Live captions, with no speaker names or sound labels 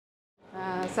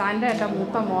സാൻഡ എൻ്റെ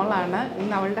മൂത്ത മോളാണ്.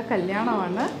 ഇന്ന് അവളുടെ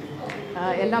കല്യാണമാണ്.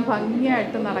 എല്ലാം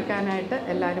ഭംഗിയായിട്ട് നടക്കാനായിട്ട്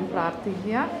എല്ലാവരും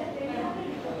പ്രാർത്ഥിക്കുക.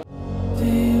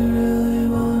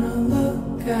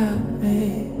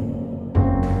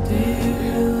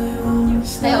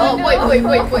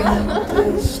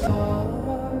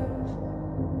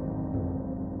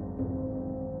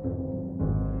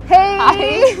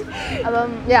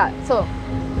 Yeah, so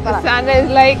Sandra is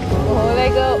like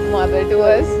a mother to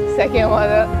us, second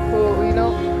mother,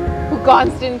 who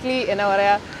constantly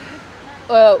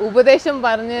ഉപദേശം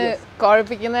പറഞ്ഞ്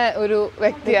കുഴപ്പിക്കുന്ന ഒരു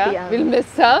വ്യക്തിയാണ്. We'll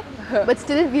miss her, but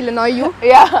still we'll annoy you.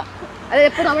 Yeah, അത്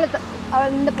എപ്പോൾ നമ്മൾ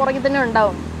അവന്റെ പുറകിൽ തന്നെ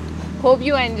ഉണ്ടാവും. Hope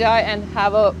you enjoy and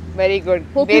have a very good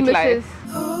date life.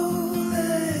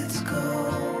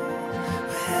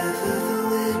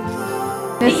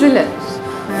 നെസിൽ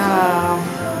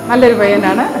നല്ലൊരു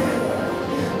പയ്യനാണ്.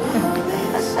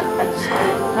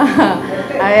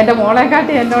 എൻ്റെ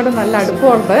മോളെക്കാട്ടി എന്നോട് നല്ല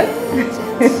അടുപ്പമുണ്ട്.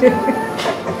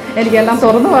 എനിക്കെല്ലാം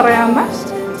തുറന്നു പറയാവുന്ന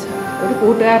ഒരു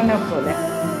കൂട്ടുകാരനെ പോലെ.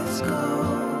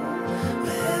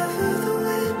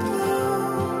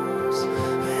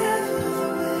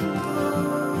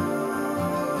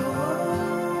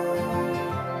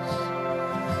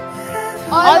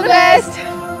 All the best.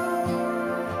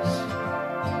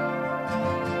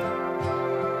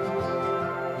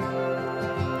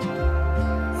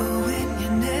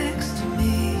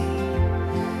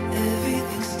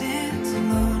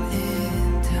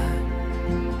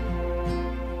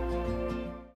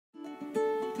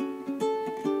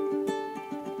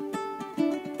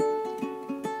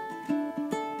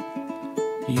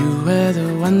 You were the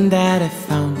one that I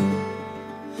found.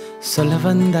 Sola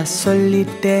vanda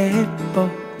solitepo.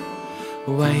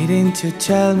 Why didn't you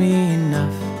tell me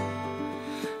enough?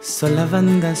 Sola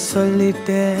vanda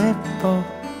solitepo.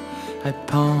 I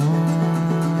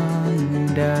ponder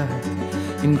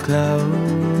in closure.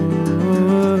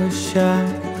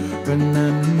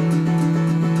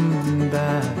 Remember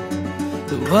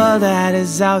the world that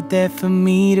is out there for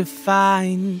me to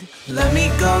find. Let me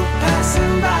go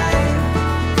passing by.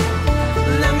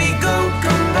 Let me go,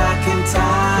 come back in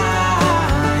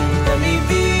time. Let me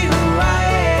be who I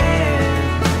am.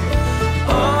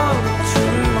 Oh,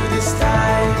 through this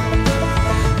time.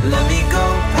 Let me go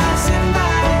passing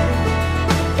by.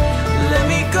 Let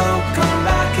me go, come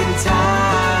back in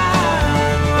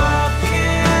time. Walk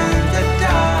in the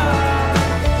dark,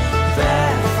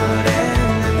 barefoot in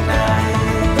the night.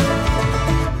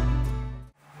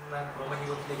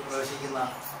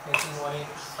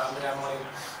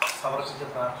 സമർപ്പിച്ച്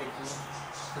പ്രാർത്ഥിക്കുന്നു.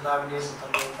 പിതാവിൻ്റെയും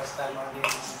പുത്രൻ്റെയും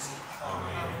പരിശുദ്ധാത്മാവിൻ്റെയും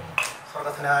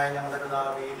സ്വർഗ്ഗസ്ഥനായ ഞങ്ങളുടെ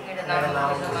പിതാവേ, അങ്ങയുടെ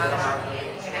നാമം പൂജിതമാകണമേ.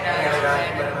 അങ്ങയുടെ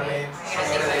രാജ്യം വരണമേ.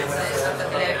 അങ്ങയുടെ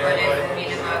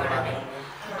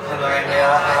വേണ്ട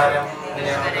ആഹാരം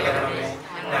ഞങ്ങൾക്ക് തരണമേ.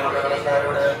 ഞങ്ങളുടെ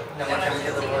കടക്കാരോട് ഞങ്ങൾ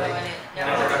ക്ഷമിച്ചതുപോലെ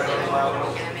ഞങ്ങളുടെ കടങ്ങളുമാകുന്നു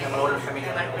ഞങ്ങളോട്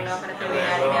ക്ഷമിക്കണം.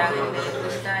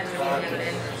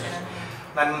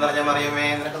 നന്മ നിറഞ്ഞ മറിയമേ,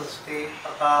 നിനക്ക് സ്തുതി.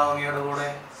 കർത്താവ് അങ്ങയുടെ കൂടെ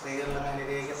സ്ത്രീകളിൽ അങ്ങ്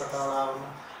അനുഗ്രഹിക്കപ്പെട്ടവളാകുന്നു.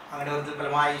 അങ്ങനെ ഒരു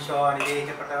ഫലമായി ഈശോ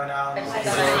അനുഗ്രഹിക്കപ്പെട്ടവനാകുന്നു.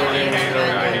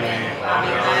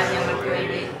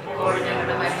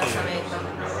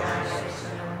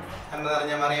 നന്മ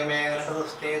നിറഞ്ഞ മറിയമേ, നിനക്ക്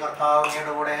സ്തുതി. കർത്താവ്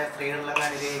അങ്ങയുടെ കൂടെ സ്ത്രീകളിൽ അങ്ങ്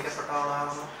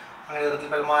അനുഗ്രഹിക്കപ്പെട്ടവളാകുന്നു. അങ്ങനെ ഒരു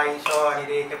ഫലമായി ഈശോ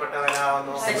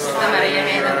അനുഗ്രഹിക്കപ്പെട്ടവനാകുന്നു.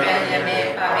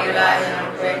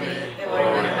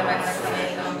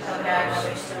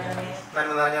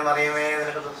 നന്മ നിറഞ്ഞ മറിയമേ,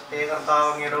 നിനക്ക് സ്തുതി. കർത്താവ്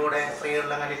അങ്ങയുടെ കൂടെ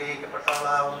സ്ത്രീകളിൽ അങ്ങ്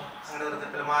അനുഗ്രഹിക്കപ്പെട്ടവളാകുന്നു. അങ്ങനെ ഒരു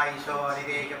ഫലമായി ഈശോ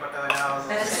അനുഗ്രഹിക്കപ്പെട്ടവനാകുന്നു.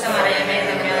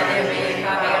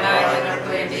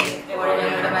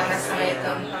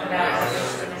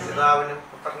 പിതാവിനും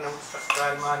പുത്രനും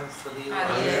പരിശുദ്ധാത്മാവിനും സ്തുതി.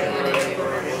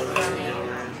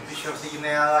 വിശ്വസിക്കുന്ന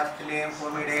ആകാശത്തിലെയും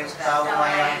ഭൂമിയുടെയും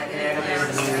സ്ഥാപനമായ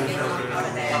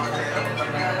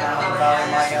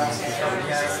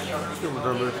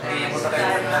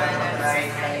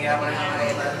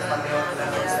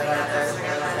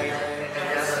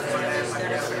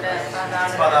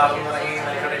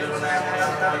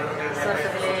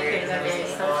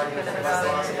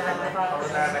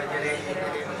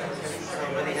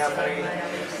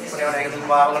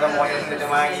ഭാവങ്ങളുടെ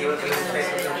മോചനമായ ജീവിതത്തിൽ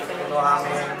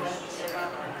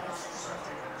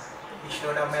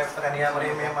ഈശോയുടെ അമ്മയെ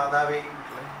കന്യാമറിയമേ മാതാവേ,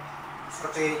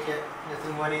 പ്രത്യേകിച്ച്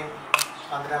നെസിൽമോനെയും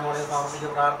സാന്ദ്രാമോളെയും സമർപ്പിച്ച്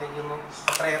പ്രാർത്ഥിക്കുന്നു.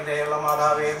 അത്രയും ദയുള്ള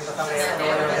മാതാവേ,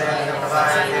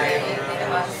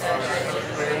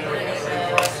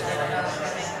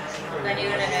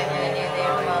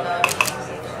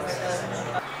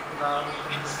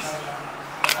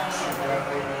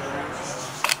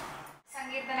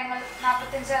 സങ്കീർത്തനങ്ങൾ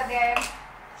 45 അധ്യായം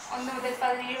 1 മുതൽ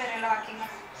 17 വരെയുള്ള വാക്യങ്ങൾ.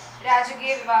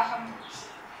 രാജകീയ വിവാഹം.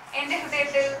 എൻ്റെ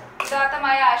ഹൃദയത്തിൽ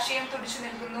ഉദാത്തമായ ആശയം തുടിച്ചു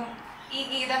നിൽക്കുന്നു. ഈ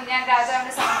ഗീതം ഞാൻ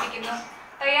രാജാവിന് സമർപ്പിക്കുന്നു.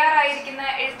 തയ്യാറായിരിക്കുന്ന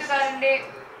എഴുത്തുകാരന്റെ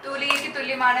തൂലികയ്ക്ക്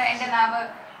തുല്യമാണ് എൻ്റെ നാവ്.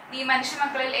 നീ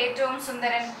മനുഷ്യമക്കളിൽ ഏറ്റവും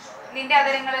സുന്ദരൻ. നിന്റെ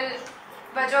അതരങ്ങളിൽ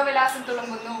വജോവിലാസം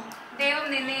തുളുമ്പുന്നു. ദൈവം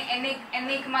നിന്നെ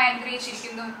എന്നേക്കുമായി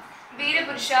അനുഗ്രഹിച്ചിരിക്കുന്നു.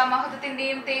 വീരപുരുഷ,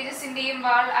 മഹത്വത്തിന്റെയും തേജസ്സിന്റെയും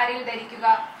വാൾ അരയിൽ ധരിക്കുക.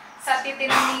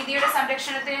 സത്യത്തിനും നീതിയുടെ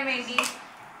സംരക്ഷണത്തിനും വേണ്ടി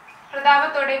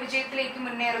പ്രതാപത്തോടെ വിജയത്തിലേക്ക്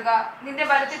മുന്നേറുക. നിന്റെ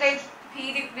വലതു കൈ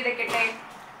ഭീതി വിതയ്ക്കട്ടെ.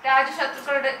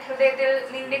 രാജശത്രുക്കളുടെ ഹൃദയത്തിൽ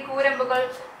നിന്റെ കൂരമ്പുകൾ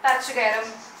തറച്ചു കയറും.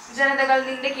 ജനതകൾ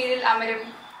നിന്റെ കീഴിൽ അമരും.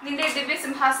 നിന്റെ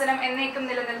ദിവ്യസിംഹാസനം എന്നേക്കും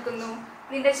നിലനിൽക്കുന്നു.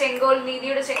 നിന്റെ ചെങ്കോൽ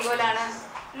നീതിയുടെ ചെങ്കോലാണ്.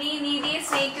 നീ നീതിയെ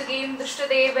സ്നേഹിക്കുകയും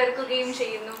ദുഷ്ടതയെ വെറുക്കുകയും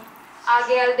ചെയ്യുന്നു.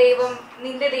 ആകയാൽ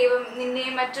നിന്റെ ദൈവം നിന്നെ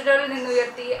മറ്റൊരാളിൽ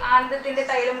നിന്നുയർത്തി ആനന്ദത്തിന്റെ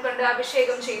തൈലം കൊണ്ട്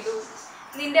അഭിഷേകം ചെയ്തു.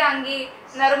 നിന്റെ അങ്കി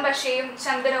നറുംപശയും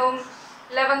ചന്ദനവും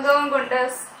ലവംഗവും കൊണ്ട്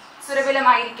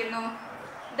സുരഭിലമായിരിക്കുന്നു.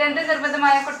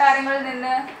 ദന്തനിർമ്മിതമായ കൊട്ടാരങ്ങളിൽ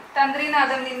നിന്ന്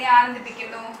തന്ത്രിനാഥം നിന്നെ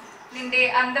ആനന്ദിപ്പിക്കുന്നു. നിന്റെ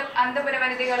അന്തപുര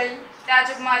വനിതകളിൽ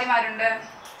രാജകുമാരിമാരുണ്ട്.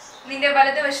 നിന്റെ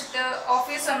വലതുവശത്ത്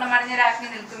ഓഫീസ് സ്വർണ്ണമണിഞ്ഞ രാജ്ഞി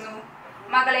നിൽക്കുന്നു.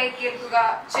 മകളെ കേൾക്കുക,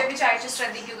 ചെവി ചായ്ച്ച്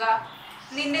ശ്രദ്ധിക്കുക.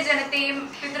 നിന്റെ ജനത്തെയും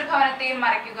പിതൃഭവനത്തെയും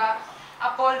മറയ്ക്കുക.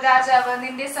 അപ്പോൾ രാജാവ്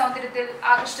നിന്റെ സൗന്ദര്യത്തിൽ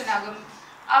ആകൃഷ്ടനാകും.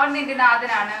 അവൻ നിന്റെ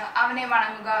നാഥനാണ്, അവനെ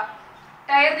വണങ്ങുക.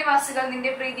 ടയർ നിവാസികൾ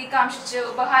നിന്റെ പ്രീതി കാംക്ഷിച്ച്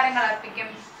ഉപഹാരങ്ങൾ അർപ്പിക്കും.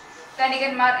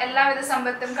 ധനികന്മാർ എല്ലാവിധ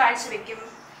സമ്പത്തും കാഴ്ചവെക്കും.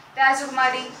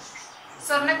 രാജകുമാരി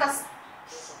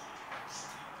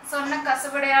സ്വർണ്ണ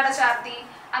കസവടയാട ചാർത്തി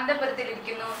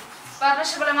അന്തപുരത്തിലിരിക്കുന്നു.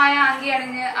 വർണ്ണശബളമായ അങ്കി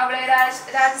അണിഞ്ഞ് അവളെ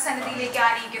രാജസന്നിധിയിലേക്ക്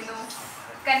ആനയിക്കുന്നു.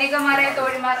 കന്യകമാരായ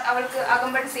തോഴിമാർ അവൾക്ക്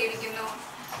അകമ്പടി സേവിക്കുന്നു.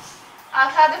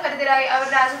 ആഹ്ലാദഭരിതരായി അവർ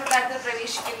രാജകൊട്ടാരത്തിൽ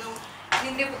പ്രവേശിക്കുന്നു.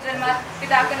 നിന്റെ പുത്രന്മാർ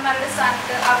പിതാക്കന്മാരുടെ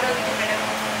സ്ഥാനത്ത് അവരോധിക്കപ്പെടും.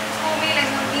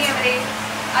 ഭൂമിയിലെങ്ങും നീ അവരെ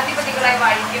അധിപതികളായി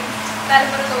വാഴിക്കും.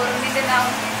 തലമുറ തോറും നിന്റെ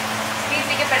നാമം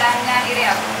കീർത്തിക്കപ്പെടാൻ ഞാൻ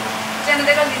ഇടയാക്കും.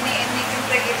 ജനതകൾ നിന്നെ എന്നേക്കും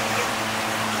പ്രകീർത്തിക്കും.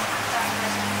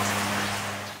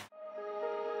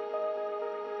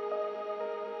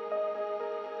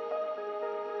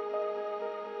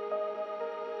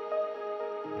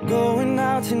 Going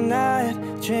out tonight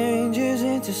changes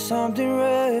into something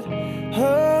red.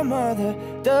 Her mother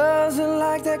doesn't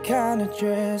like that kind of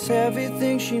dress.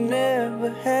 Everything she never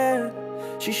had,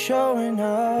 she's showing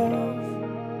off.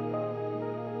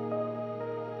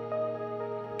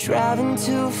 Driving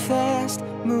too fast,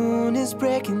 moon is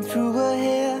breaking through her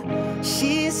hair.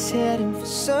 She's heading for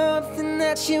something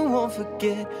that she won't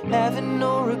forget. Having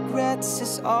no regrets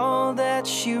is all that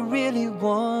she really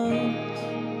wants.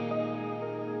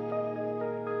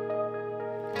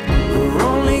 We're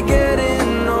only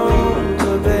getting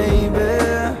older, baby,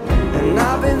 and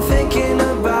I've been thinking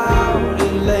about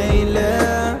it lately.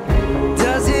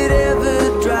 Does it ever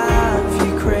drive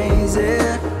you crazy?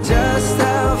 Just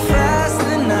how fast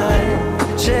the night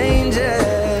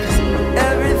changes.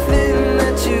 Everything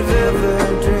that you've ever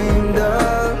dreamed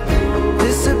of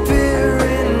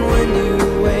disappearing when you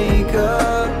wake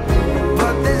up.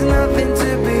 But there's nothing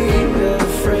to be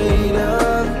afraid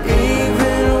of.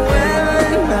 Even when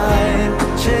the night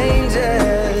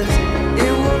changes,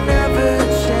 it will never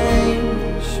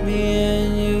change me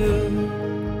and you.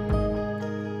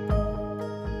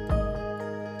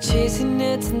 Chasing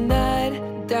it tonight,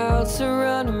 doubts are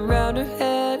running round her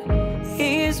head.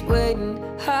 He's waiting,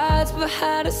 hides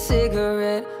behind a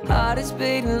cigarette. Heart is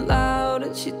beating loud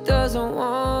and she doesn't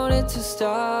want it to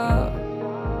stop.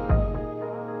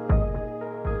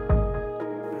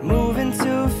 Moving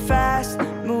too fast,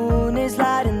 moon is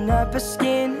lighting up her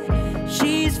skin.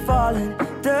 She's falling,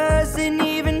 doesn't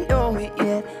even know it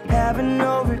yet. Having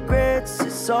no regrets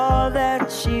is all that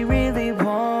she really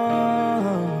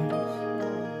wants.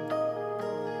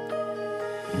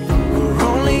 We're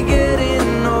only getting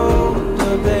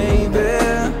older, baby,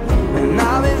 and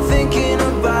I've been thinking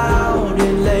about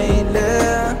it lately.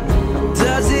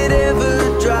 Does it ever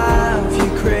drive you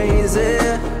crazy?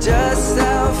 Just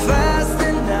how fast